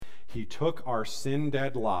He took our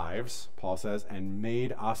sin-dead lives, Paul says, and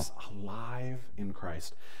made us alive in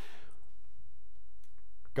Christ.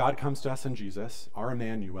 God comes to us in Jesus, our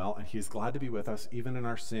Emmanuel, and he is glad to be with us even in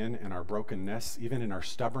our sin and our brokenness, even in our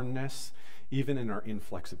stubbornness, even in our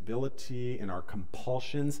inflexibility, in our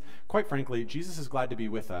compulsions. Quite frankly, Jesus is glad to be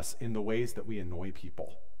with us in the ways that we annoy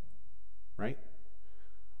people, right?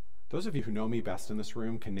 Those of you who know me best in this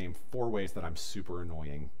room can name 4 ways that I'm super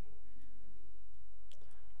annoying.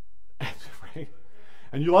 Right?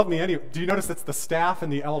 And you love me anyway. Do you notice it's the staff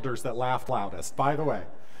and the elders that laughed loudest, by the way?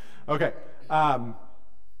 Okay. God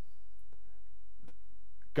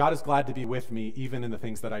is glad to be with me even in the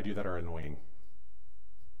things that I do that are annoying.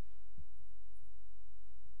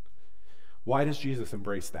 Why does Jesus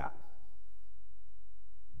embrace that?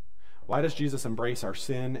 Why does Jesus embrace our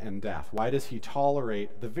sin and death? Why does he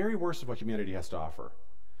tolerate the very worst of what humanity has to offer?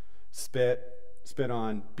 Spit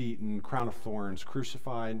on, beaten, crown of thorns,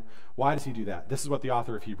 crucified. Why does he do that? This is what the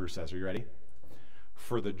author of Hebrews says. Are you ready?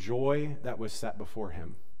 For the joy that was set before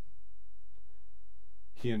him,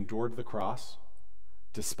 he endured the cross,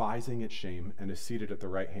 despising its shame, and is seated at the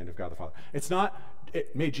right hand of God the Father.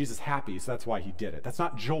 It made Jesus happy, so that's why he did it. That's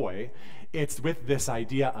not joy. It's with this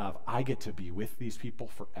idea of, I get to be with these people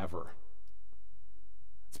forever.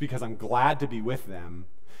 It's because I'm glad to be with them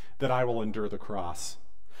that I will endure the cross.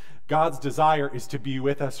 God's desire is to be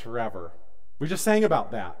with us forever. We just sang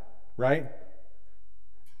about that, right?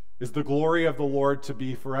 Is the glory of the Lord to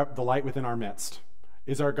be forever, the light within our midst?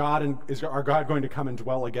 Is our God going to come and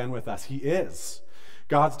dwell again with us? He is.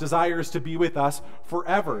 God's desire is to be with us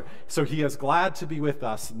forever. So he is glad to be with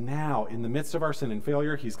us now in the midst of our sin and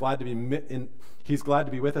failure. He's glad to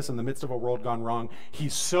be with us in the midst of a world gone wrong.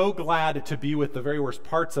 He's so glad to be with the very worst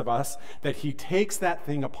parts of us that he takes that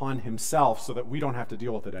thing upon himself so that we don't have to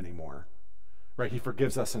deal with it anymore. Right? He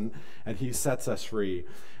forgives us and he sets us free.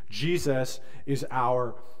 Jesus is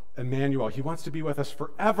our Emmanuel. He wants to be with us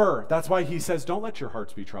forever. That's why he says, don't let your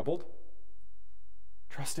hearts be troubled.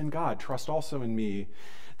 Trust in God. Trust also in me.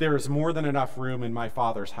 There is more than enough room in my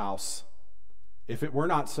Father's house. If it were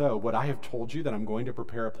not so, would I have told you that I'm going to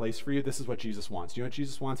prepare a place for you? This is what Jesus wants. Do you know what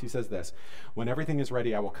Jesus wants? He says this: when everything is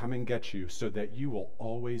ready, I will come and get you so that you will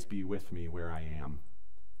always be with me where I am.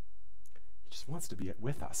 He just wants to be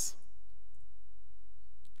with us.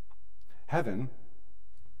 Heaven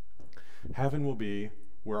will be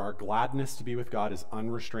where our gladness to be with God is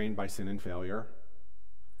unrestrained by sin and failure,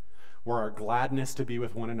 where our gladness to be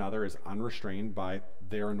with one another is unrestrained by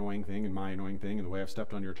their annoying thing and my annoying thing and the way I've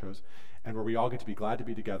stepped on your toes, and where we all get to be glad to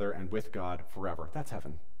be together and with God forever. That's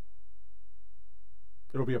heaven.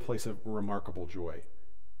 It'll be a place of remarkable joy.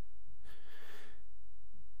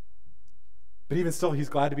 But even still, he's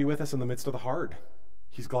glad to be with us in the midst of the hard.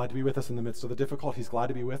 He's glad to be with us in the midst of the difficult. He's glad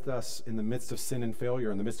to be with us in the midst of sin and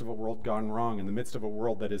failure, in the midst of a world gone wrong, in the midst of a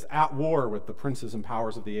world that is at war with the princes and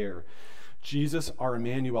powers of the air. Jesus, our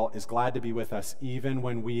Emmanuel, is glad to be with us even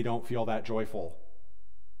when we don't feel that joyful.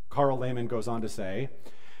 Carl Lehman goes on to say,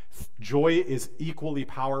 joy is equally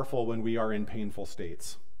powerful when we are in painful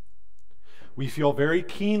states. We feel very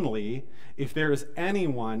keenly if there is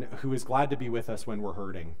anyone who is glad to be with us when we're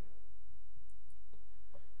hurting.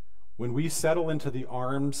 When we settle into the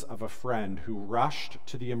arms of a friend who rushed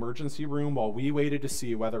to the emergency room while we waited to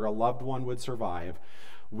see whether a loved one would survive,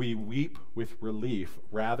 we weep with relief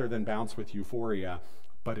rather than bounce with euphoria,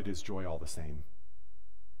 but it is joy all the same.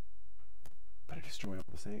 But it is joy all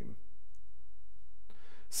the same.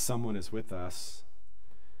 Someone is with us,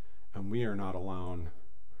 and we are not alone.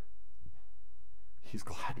 He's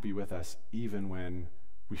glad to be with us even when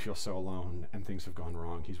we feel so alone and things have gone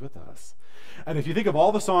wrong. He's with us. And if you think of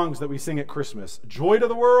all the songs that we sing at Christmas, joy to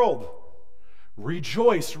the world,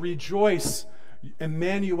 rejoice, rejoice,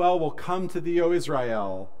 Emmanuel will come to thee, O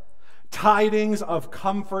Israel. Tidings of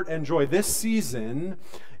comfort and joy. This season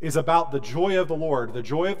is about the joy of the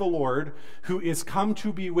Lord who is come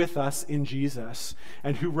to be with us in Jesus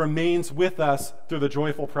and who remains with us through the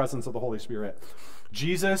joyful presence of the Holy Spirit.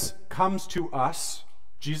 Jesus comes to us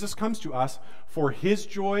for his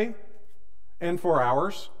joy and for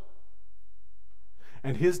ours.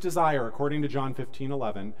 And his desire, according to John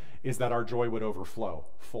 15:11, is that our joy would overflow.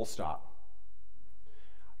 Full stop.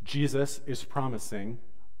 Jesus is promising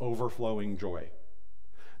overflowing joy.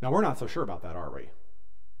 Now, we're not so sure about that, are we?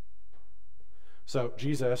 So,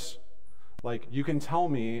 Jesus, you can tell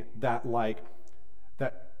me that,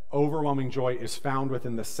 that overwhelming joy is found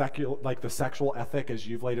within the sexual ethic as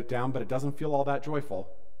you've laid it down, but it doesn't feel all that joyful,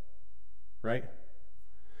 right?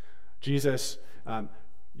 Jesus,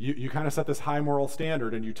 you kind of set this high moral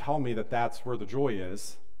standard and you tell me that that's where the joy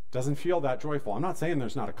is, Doesn't feel that joyful. I'm not saying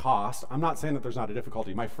there's not a cost. I'm not saying that there's not a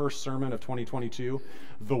difficulty. My first sermon of 2022,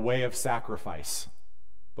 The Way of Sacrifice.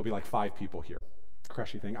 There'll be like 5 people here.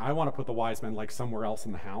 Crushy thing. I want to put the wise men like somewhere else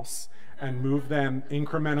in the house and move them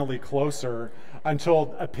incrementally closer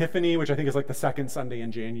until Epiphany, which I think is like the second Sunday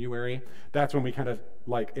in January. That's when we kind of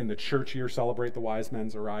like in the church year celebrate the wise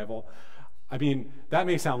men's arrival. I mean, that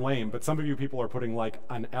may sound lame, but some of you people are putting like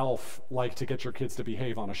an elf like to get your kids to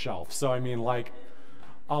behave on a shelf. So I mean, like,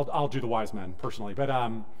 I'll do the wise men personally, but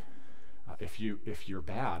if you're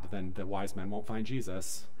bad, then the wise men won't find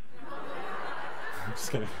Jesus. I'm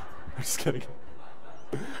just kidding.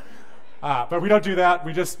 But we don't do that.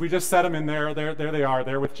 We just set them in there. There they are.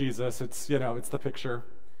 They're with Jesus. It's it's the picture.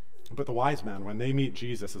 But the wise men, when they meet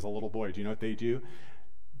Jesus as a little boy, do you know what they do?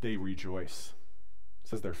 They rejoice. It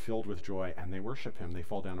says they're filled with joy and they worship him. They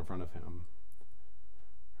fall down in front of him.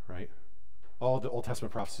 Right? All the Old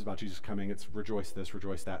Testament prophecies about Jesus coming, it's rejoice this,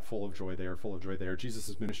 rejoice that, full of joy there, full of joy there.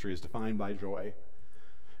 Jesus' ministry is defined by joy.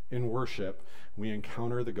 In worship, we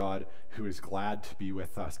encounter the God who is glad to be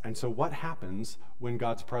with us. And so what happens when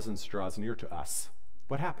God's presence draws near to us?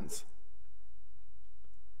 What happens?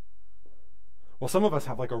 Well, some of us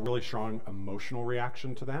have like a really strong emotional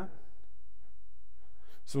reaction to that.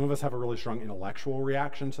 Some of us have a really strong intellectual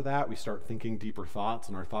reaction to that. We start thinking deeper thoughts,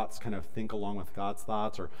 and our thoughts kind of think along with God's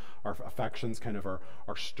thoughts, or our affections kind of are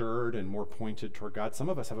stirred and more pointed toward God. Some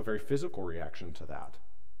of us have a very physical reaction to that.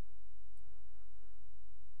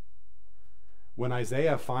 When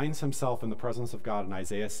Isaiah finds himself in the presence of God in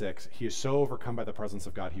Isaiah 6, he is so overcome by the presence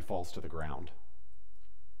of God, he falls to the ground.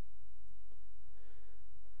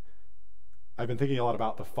 I've been thinking a lot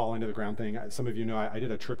about the falling to the ground thing. Some of you know I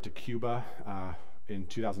did a trip to Cuba in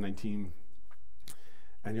 2019,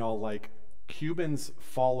 and y'all, like, Cubans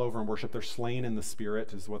fall over and worship. They're slain in the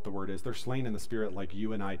spirit is what the word is. They're slain in the spirit like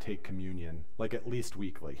you and I take communion, like at least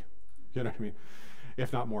weekly. You know what I mean?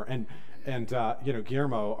 If not more. And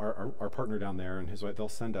Guillermo, our partner down there, and his wife, he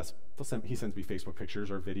sends me Facebook pictures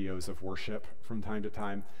or videos of worship from time to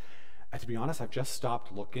time. And to be honest, I've just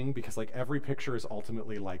stopped looking because like every picture is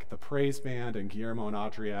ultimately like the praise band and Guillermo and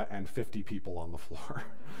Adria and 50 people on the floor.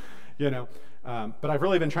 But I've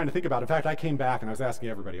really been trying to think about it. In fact, I came back and I was asking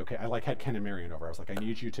everybody, okay, I had Ken and Marion over. I was like, I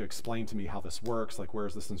need you to explain to me how this works. Like, where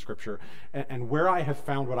is this in Scripture? And where I have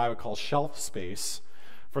found what I would call shelf space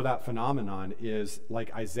for that phenomenon is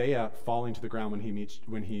like Isaiah falling to the ground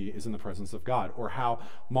when he is in the presence of God, or how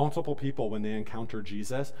multiple people, when they encounter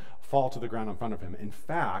Jesus, fall to the ground in front of him. In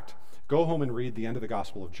fact, go home and read the end of the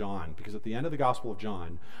Gospel of John, because at the end of the Gospel of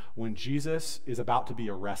John, when Jesus is about to be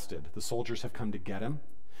arrested, the soldiers have come to get him.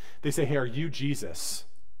 They say, hey, are you Jesus?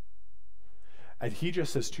 And he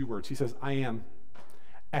just says 2 words. He says, I am.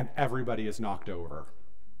 And everybody is knocked over.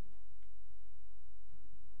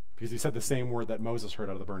 Because he said the same word that Moses heard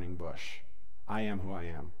out of the burning bush. I am who I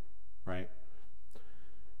am, right?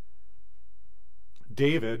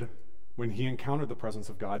 David, when he encountered the presence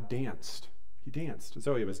of God, danced. He danced.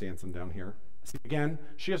 Zoe was dancing down here. See, again,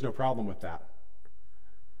 she has no problem with that.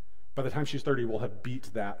 By the time she's 30, we'll have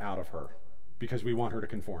beat that out of her because we want her to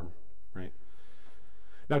conform, right?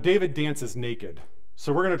 Now, David dances naked.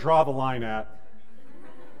 So we're going to draw the line at,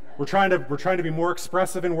 we're trying to be more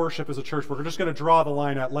expressive in worship as a church. We're just going to draw the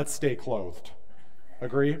line at, let's stay clothed.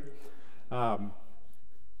 Agree?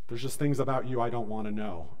 There's just things about you I don't want to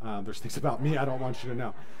know. There's things about me I don't want you to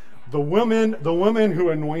know. The woman who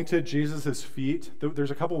anointed Jesus' feet,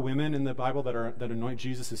 there's a couple women in the Bible that anoint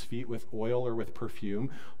Jesus' feet with oil or with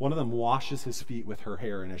perfume. One of them washes his feet with her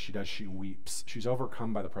hair, and as she does, she weeps. She's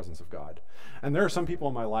overcome by the presence of God. And there are some people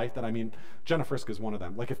in my life that, Jenna Frisk is one of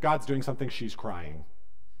them. Like, if God's doing something, she's crying,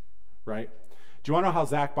 right? Do you want to know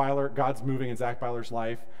how God's moving in Zach Byler's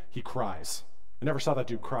life? He cries. I never saw that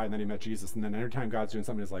dude cry, and then he met Jesus, and then every time God's doing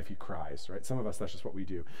something in his life, he cries, right? Some of us, that's just what we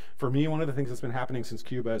do. For me, one of the things that's been happening since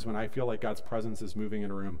Cuba is when I feel like God's presence is moving in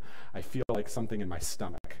a room, I feel like something in my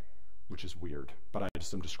stomach, which is weird, but I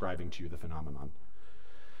just am describing to you the phenomenon.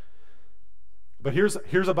 But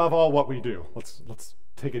here's above all what we do. Let's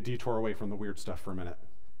take a detour away from the weird stuff for a minute.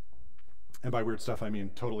 And by weird stuff, I mean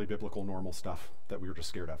totally biblical, normal stuff that we were just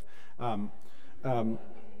scared of.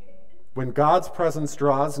 When God's presence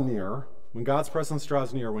draws near, when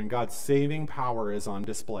God's saving power is on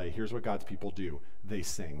display, here's what God's people do. They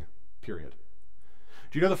sing, period.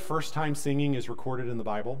 Do you know the first time singing is recorded in the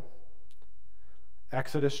Bible?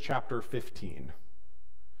 Exodus chapter 15.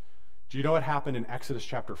 Do you know what happened in Exodus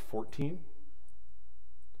chapter 14?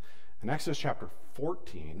 In Exodus chapter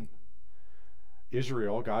 14,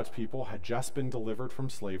 Israel, God's people, had just been delivered from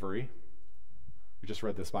slavery. We just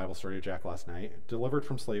read this Bible story of Jack last night. Delivered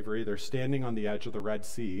from slavery. They're standing on the edge of the Red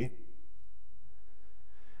Sea.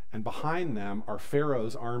 And behind them are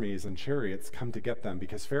Pharaoh's armies and chariots come to get them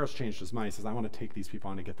because Pharaoh's changed his mind. He says, I want to take these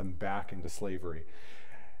people on and get them back into slavery.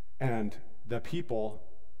 And the people,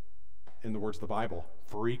 in the words of the Bible,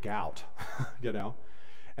 freak out, you know?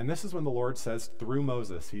 And this is when the Lord says, through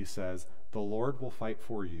Moses, he says, the Lord will fight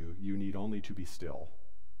for you. You need only to be still.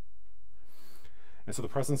 And so the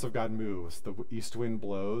presence of God moves. The east wind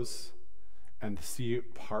blows, and the sea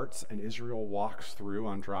parts, and Israel walks through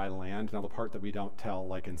on dry land. Now, the part that we don't tell,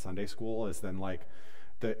 like in Sunday school, is then like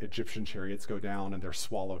the Egyptian chariots go down and they're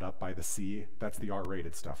swallowed up by the sea. That's the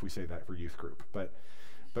R-rated stuff. We say that for youth group. But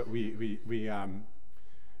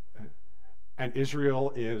and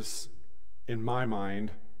Israel is, in my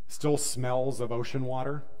mind, still smells of ocean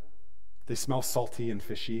water. They smell salty and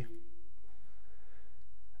fishy.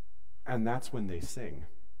 And that's when they sing.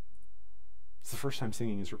 It's the first time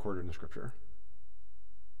singing is recorded in the scripture.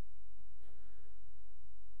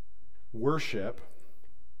 Worship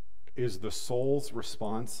is the soul's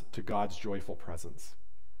response to God's joyful presence.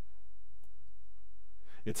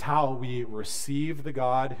 It's how we receive the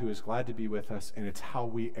God who is glad to be with us, and it's how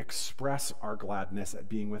we express our gladness at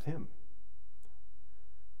being with him.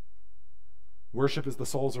 Worship is the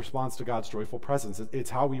soul's response to God's joyful presence.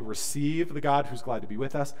 It's how we receive the God who's glad to be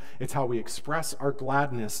with us. It's how we express our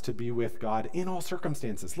gladness to be with God in all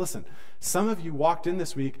circumstances. Listen, some of you walked in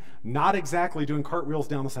this week not exactly doing cartwheels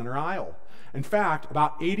down the center aisle. In fact,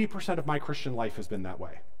 about 80% of my Christian life has been that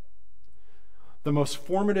way. The most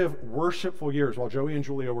formative, worshipful years while Joey and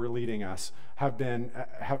Julia were leading us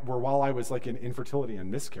were while I was like in infertility and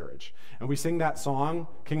miscarriage. And we sing that song,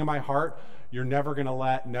 King of My Heart, you're never gonna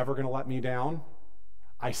let me down.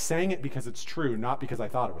 I sang it because it's true, not because I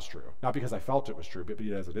thought it was true, not because I felt it was true, but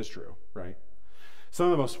because it is true, right? Some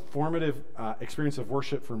of the most formative experience of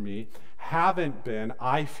worship for me haven't been,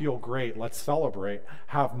 I feel great, let's celebrate,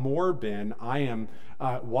 have more been, I am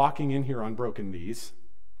walking in here on broken knees,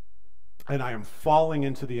 and I am falling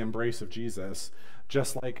into the embrace of Jesus,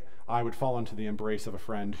 just like I would fall into the embrace of a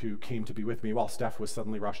friend who came to be with me while Steph was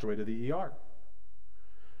suddenly rushed away to the ER.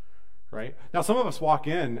 Right? Now, some of us walk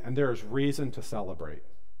in and there's reason to celebrate.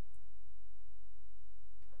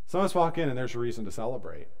 Some of us walk in and there's reason to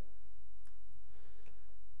celebrate.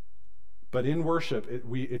 But in worship,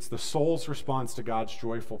 it's the soul's response to God's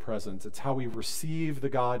joyful presence. It's how we receive the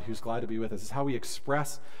God who's glad to be with us. It's how we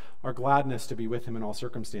express our gladness to be with him in all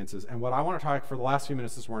circumstances. And what I want to talk for the last few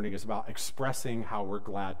minutes this morning is about expressing how we're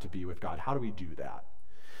glad to be with God. How do we do that?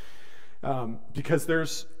 Because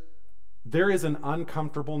there is an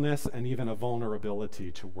uncomfortableness and even a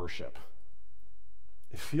vulnerability to worship.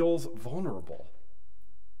 It feels vulnerable.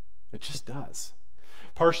 It just does.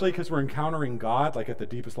 Partially because we're encountering God, like at the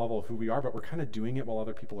deepest level of who we are, but we're kind of doing it while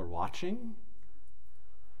other people are watching.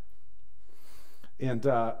 And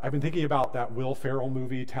I've been thinking about that Will Ferrell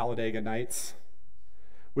movie, Talladega Nights,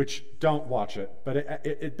 which, don't watch it, but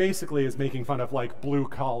it basically is making fun of like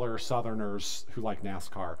blue-collar Southerners who like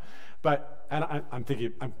NASCAR. And I'm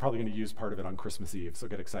thinking I'm probably going to use part of it on Christmas Eve, so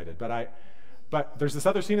get excited. But there's this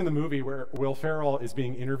other scene in the movie where Will Ferrell is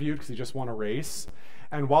being interviewed because he just won a race,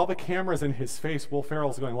 and while the camera's in his face, Will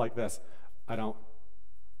Ferrell's going like this, I don't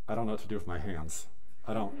know what to do with my hands.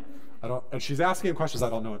 I don't, and she's asking him questions, I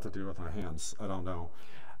don't know what to do with my hands. I don't know.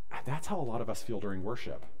 And that's how a lot of us feel during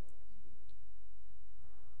worship.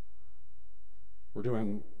 We're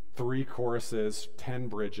doing 3 choruses, 10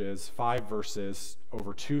 bridges, 5 verses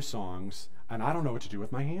over 2 songs, and I don't know what to do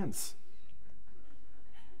with my hands.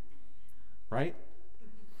 Right?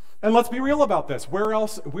 And let's be real about this. Where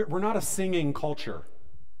else? We're not a singing culture.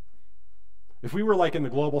 If we were like in the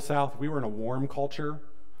global south, if we were in a warm culture,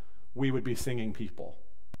 we would be singing people.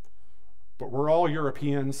 But we're all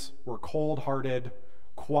Europeans. We're cold-hearted,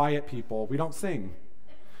 quiet people. We don't sing.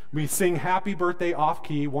 We sing happy birthday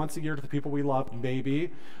off-key once a year to the people we love,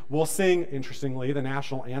 maybe. We'll sing, interestingly, the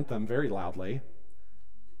national anthem very loudly.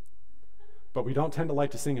 But we don't tend to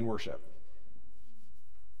like to sing in worship.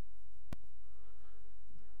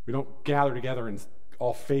 We don't gather together and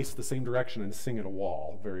all face the same direction and sing at a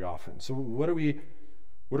wall very often. So what are we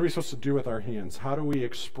supposed to do with our hands? How do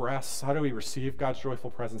we receive God's joyful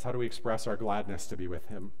presence? How do we express our gladness to be with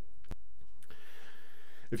him?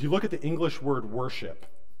 If you look at the English word worship,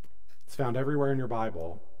 it's found everywhere in your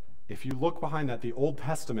Bible. If you look behind that, the Old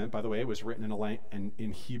Testament, by the way, was written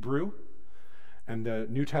in Hebrew, and the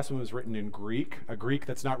New Testament was written in Greek, a Greek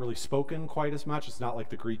that's not really spoken quite as much. It's not like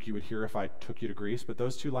the Greek you would hear if I took you to Greece, but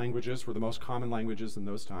those 2 languages were the most common languages in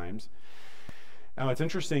those times. And what's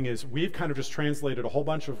interesting is we've kind of just translated a whole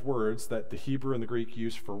bunch of words that the Hebrew and the Greek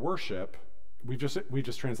use for worship. We've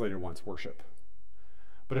just translated once, worship.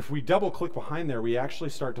 But if we double click behind there, we actually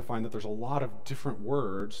start to find that there's a lot of different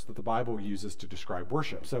words that the Bible uses to describe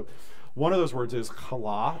worship. So one of those words is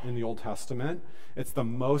chala in the Old Testament. It's the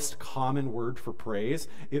most common word for praise.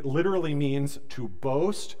 It literally means to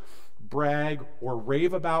boast, brag, or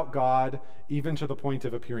rave about God, even to the point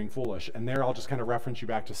of appearing foolish. And there I'll just kind of reference you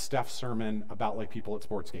back to Steph's sermon about like people at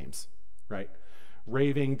sports games, right?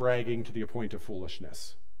 Raving, bragging to the point of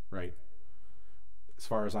foolishness, right? As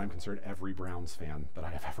far as I'm concerned, every Browns fan that I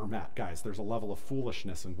have ever met. Guys, there's a level of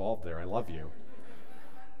foolishness involved there. I love you.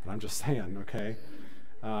 But I'm just saying, okay?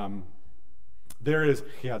 There is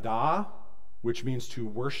hiada, which means to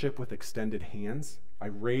worship with extended hands.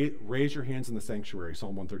 Raise your hands in the sanctuary,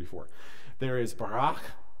 Psalm 134. There is barak,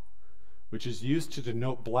 which is used to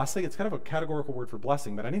denote blessing. It's kind of a categorical word for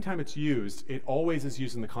blessing, but anytime it's used, it always is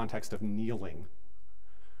used in the context of kneeling.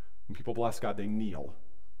 When people bless God, they kneel.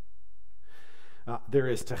 There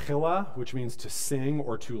is tehillah, which means to sing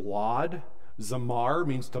or to laud. Zamar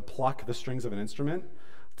means to pluck the strings of an instrument.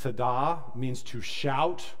 Tada means to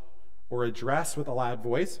shout or address with a loud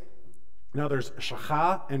voice. Now there's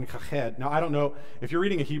shacha and kached. Now I don't know, if you're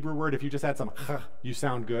reading a Hebrew word, if you just add some ch, you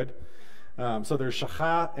sound good. So there's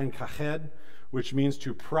shacha and kached, which means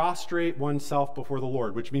to prostrate oneself before the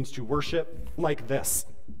Lord, which means to worship like this.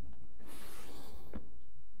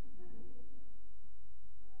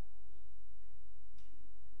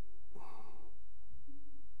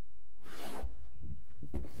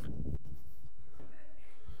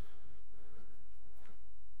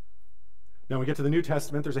 Now, when we get to the New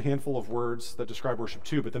Testament, there's a handful of words that describe worship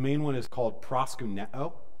too, but the main one is called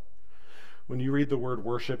proskuneo. When you read the word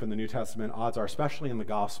worship in the New Testament, odds are, especially in the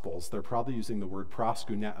Gospels, they're probably using the word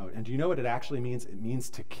proskuneo. And do you know what it actually means? It means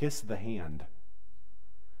to kiss the hand.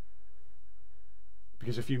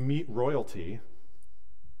 Because if you meet royalty,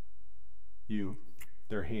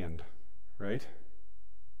 their hand, right?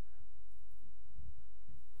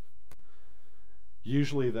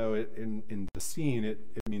 Usually, though, in the scene, it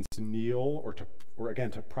means to kneel or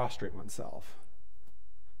again, to prostrate oneself.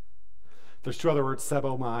 There's two other words,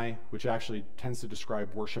 sebomai, which actually tends to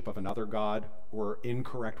describe worship of another god or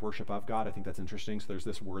incorrect worship of God. I think that's interesting. So there's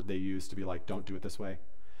this word they use to be like, don't do it this way.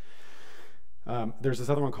 There's this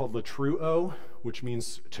other one called latruo, which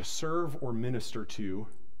means to serve or minister to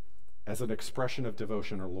as an expression of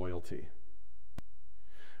devotion or loyalty.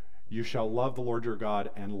 You shall love the Lord your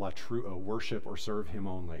God and latruo, worship or serve him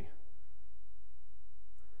only.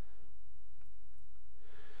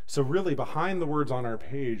 So really, behind the words on our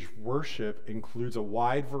page, worship includes a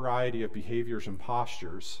wide variety of behaviors and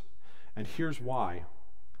postures. And here's why.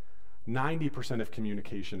 90% of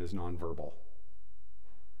communication is nonverbal,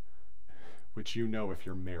 which you know if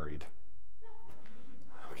you're married.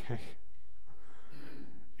 Okay?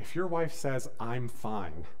 If your wife says, I'm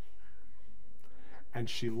fine, and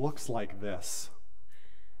she looks like this,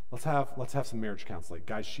 let's have some marriage counseling.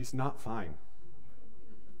 Guys, she's not fine.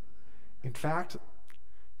 In fact,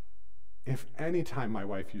 if any time my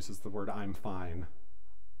wife uses the word I'm fine,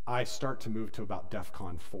 I start to move to about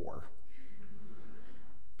DEFCON 4.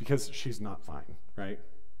 Because she's not fine, right?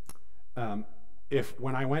 If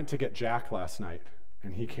when I went to get Jack last night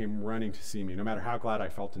and he came running to see me, no matter how glad I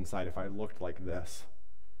felt inside, if I looked like this,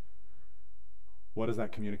 what does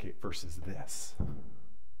that communicate versus this,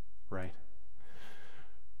 right?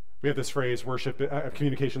 We have this phrase,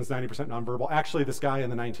 communication is 90% nonverbal. Actually, this guy in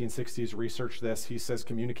the 1960s researched this. He says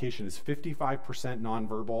communication is 55%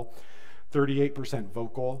 nonverbal, 38%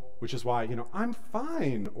 vocal, which is why, I'm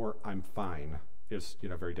fine or I'm fine is,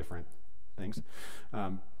 very different things.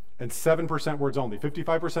 And 7% words only,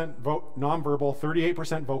 55% nonverbal,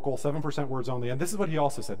 38% vocal, 7% words only. And this is what he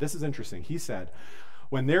also said. This is interesting. He said,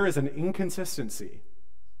 when there is an inconsistency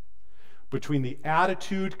between the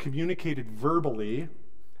attitude communicated verbally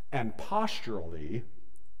and posturally,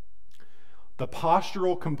 the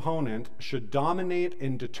postural component should dominate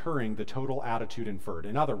in deterring the total attitude inferred.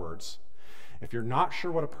 In other words, if you're not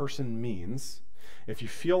sure what a person means, if you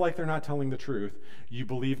feel like they're not telling the truth, you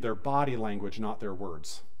believe their body language, not their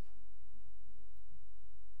words.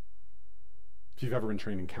 If you've ever been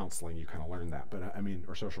trained in counseling, you kind of learn that, but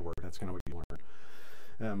or social work, that's kind of what you learn.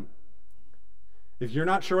 If you're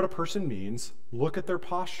not sure what a person means, look at their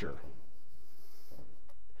posture.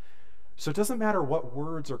 So it doesn't matter what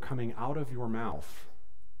words are coming out of your mouth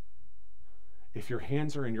if your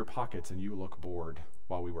hands are in your pockets and you look bored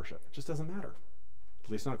while we worship. It just doesn't matter,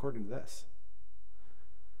 at least not according to this.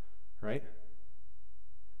 Right?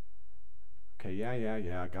 Okay,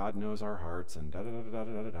 yeah, God knows our hearts and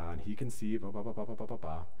da-da-da-da-da-da-da, and he can see, blah, blah, blah, blah, blah, blah,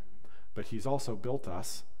 blah. But he's also built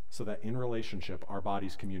us so that in relationship, our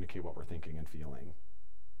bodies communicate what we're thinking and feeling.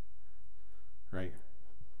 Right?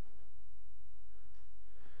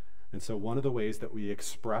 And so one of the ways that we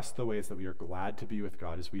express the ways that we are glad to be with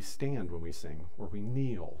God is we stand when we sing, or we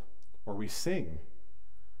kneel, or we sing,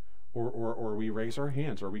 or we raise our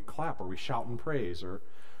hands, or we clap, or we shout in praise, or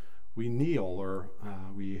we kneel, or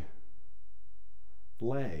we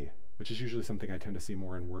lay, which is usually something I tend to see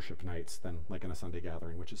more in worship nights than like in a Sunday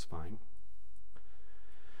gathering, which is fine.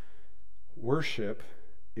 Worship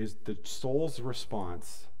is the soul's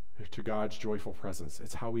response to God's joyful presence.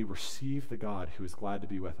 It's how we receive the God who is glad to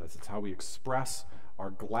be with us. It's how we express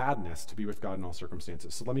our gladness to be with God in all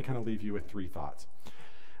circumstances. So let me kind of leave you with 3 thoughts.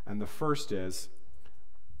 And the first is,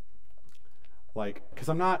 like, because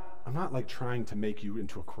I'm not like trying to make you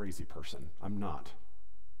into a crazy person. I'm not.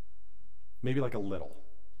 Maybe like a little.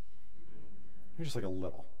 Maybe just like a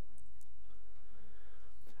little.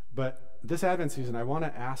 But this Advent season, I want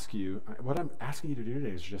to ask you, what I'm asking you to do today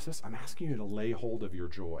is just this. I'm asking you to lay hold of your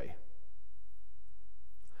joy.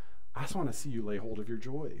 I just want to see you lay hold of your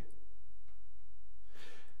joy.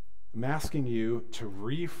 I'm asking you to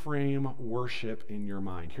reframe worship in your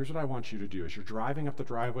mind. Here's what I want you to do. As you're driving up the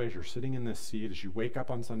driveway, as you're sitting in this seat, as you wake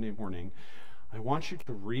up on Sunday morning, I want you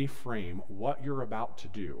to reframe what you're about to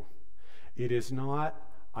do. It is not,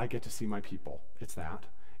 I get to see my people. It's that.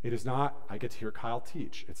 It is not, I get to hear Kyle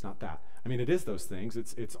teach. It's not that. I mean, it is those things.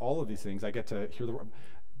 It's all of these things. I get to hear the word.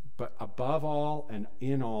 But above all and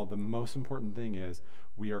in all, the most important thing is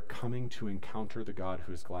we are coming to encounter the God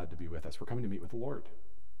who is glad to be with us. We're coming to meet with the Lord.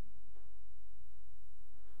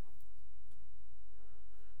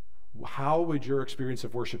 How would your experience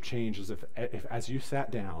of worship change if as you sat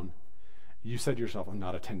down, you said to yourself, I'm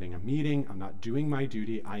not attending a meeting, I'm not doing my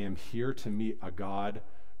duty, I am here to meet a God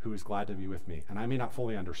who is glad to be with me. And I may not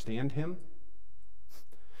fully understand him.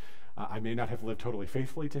 I may not have lived totally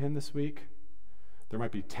faithfully to him this week. There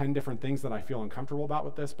might be 10 different things that I feel uncomfortable about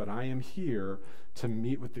with this, but I am here to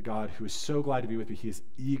meet with the God who is so glad to be with me. He is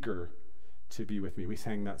eager to be with me. We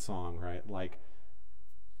sang that song, right? Like,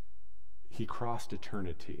 he crossed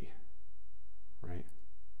eternity, right?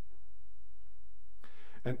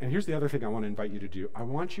 And here's the other thing I want to invite you to do. I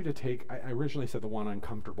want you to take, I originally said the one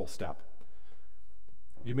uncomfortable step.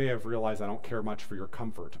 You may have realized I don't care much for your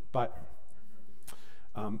comfort, but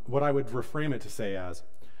what I would reframe it to say as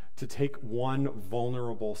to take one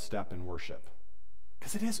vulnerable step in worship.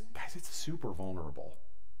 Because it is, guys, it's super vulnerable.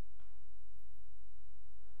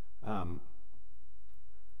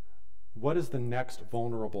 What is the next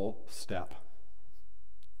vulnerable step?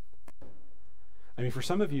 I mean, for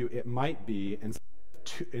some of you, it might be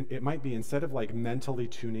instead of like mentally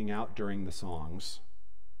tuning out during the songs,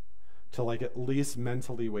 to like at least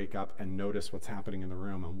mentally wake up and notice what's happening in the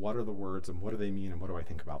room and what are the words and what do they mean and what do I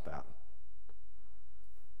think about that.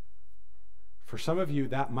 For some of you,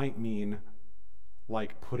 that might mean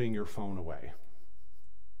like putting your phone away,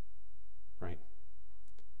 right?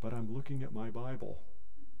 But I'm looking at my Bible.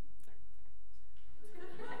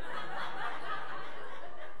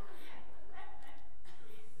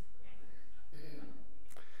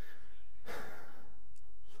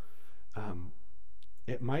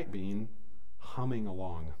 It might mean humming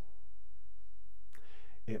along.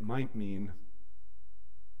 It might mean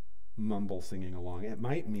mumble singing along. It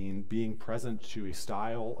might mean being present to a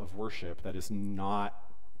style of worship that is not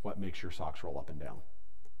what makes your socks roll up and down.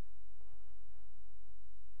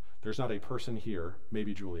 There's not a person here,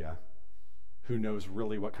 maybe Julia, who knows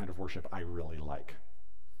really what kind of worship I really like.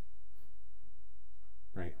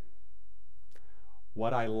 Right?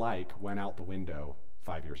 What I like went out the window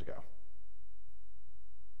 5 years ago.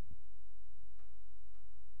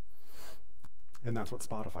 And that's what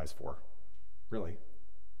Spotify's for, really,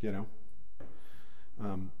 you know?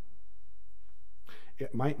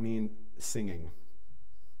 It might mean singing.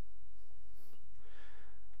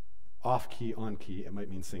 Off key, on key, it might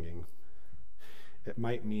mean singing. It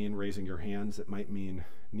might mean raising your hands. It might mean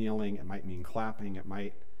kneeling. It might mean clapping. It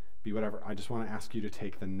might be whatever. I just want to ask you to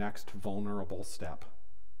take the next vulnerable step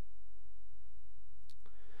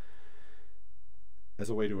as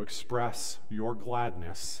a way to express your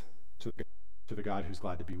gladness to the God who's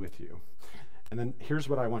glad to be with you. And then here's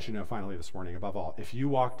what I want you to know finally this morning, above all. If you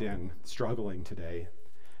walked in struggling today,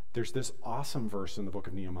 there's this awesome verse in the book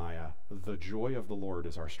of Nehemiah, the joy of the Lord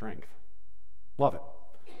is our strength. Love it.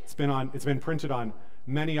 It's been printed on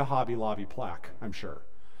many a Hobby Lobby plaque, I'm sure.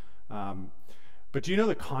 But do you know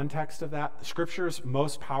the context of that? Scripture is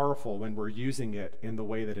most powerful when we're using it in the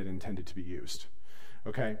way that it intended to be used.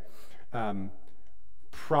 Okay?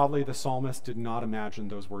 Probably the psalmist did not imagine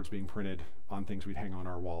those words being printed on things we'd hang on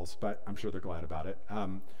our walls, but I'm sure they're glad about it.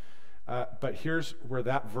 But here's where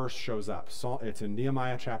that verse shows up. It's in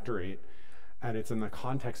Nehemiah chapter 8, and it's in the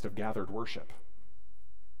context of gathered worship.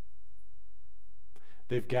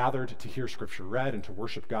 They've gathered to hear Scripture read and to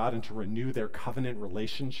worship God and to renew their covenant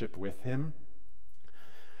relationship with him.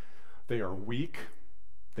 They are weak.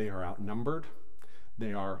 They are outnumbered.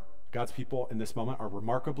 God's people in this moment are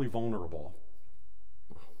remarkably vulnerable.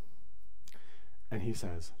 And he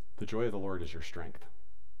says, the joy of the Lord is your strength.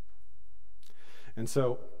 And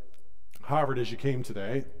so, however it is you came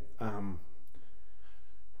today,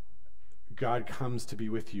 God comes to be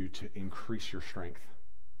with you to increase your strength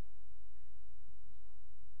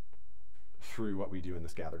through what we do in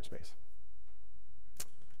this gathered space.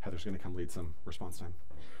 Heather's going to come lead some response time.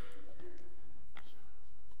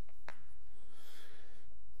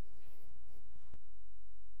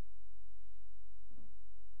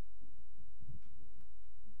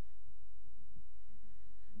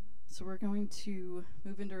 So we're going to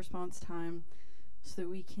move into response time so that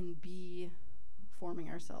we can be forming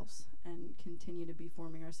ourselves and continue to be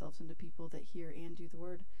forming ourselves into people that hear and do the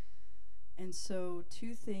word. And so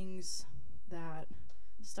 2 things that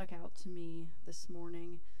stuck out to me this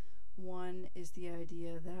morning. One is the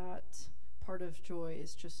idea that part of joy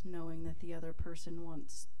is just knowing that the other person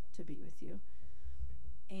wants to be with you.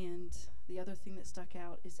 And the other thing that stuck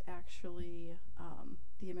out is actually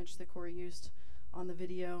the image that Corey used on the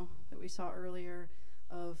video that we saw earlier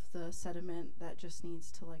of the sediment that just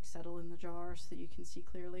needs to like settle in the jar so that you can see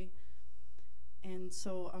clearly. And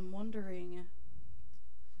so I'm wondering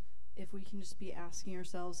if we can just be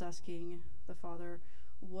asking the Father,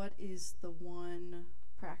 what is the one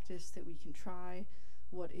practice that we can try?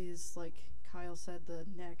 What is, like Kyle said, the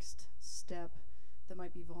next step that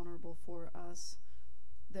might be vulnerable for us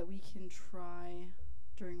that we can try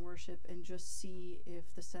during worship and just see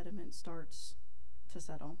if the sediment starts to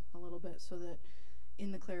settle a little bit, so that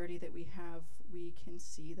in the clarity that we have, we can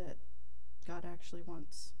see that God actually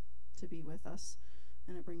wants to be with us,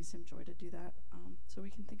 and it brings him joy to do that. So we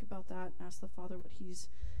can think about that, ask the Father what he's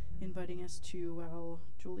inviting us to while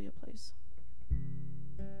Julia plays.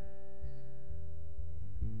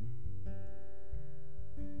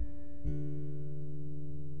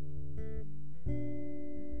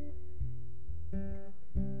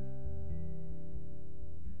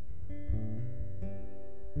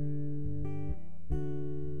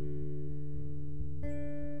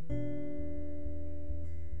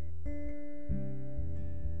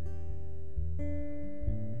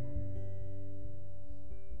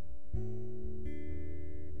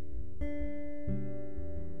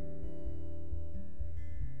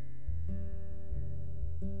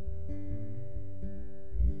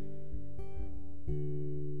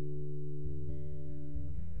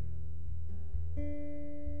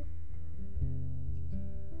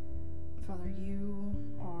 Father,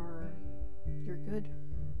 you're good,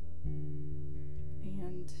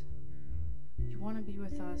 and you want to be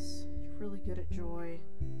with us. You're really good at joy,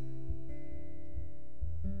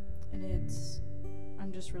 and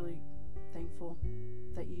I'm just really thankful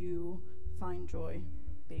that you find joy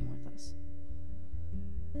being with us.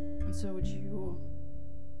 And so would you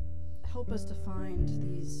help us to find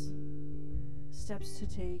these steps to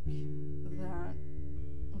take that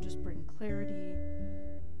will just bring clarity?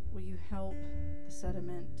 Will you help the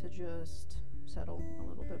sediment to just settle a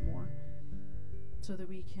little bit more so that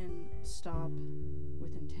we can stop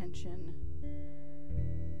with intention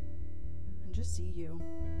and just see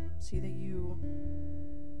that you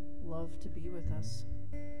love to be with us.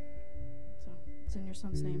 So it's in your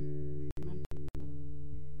Son's name.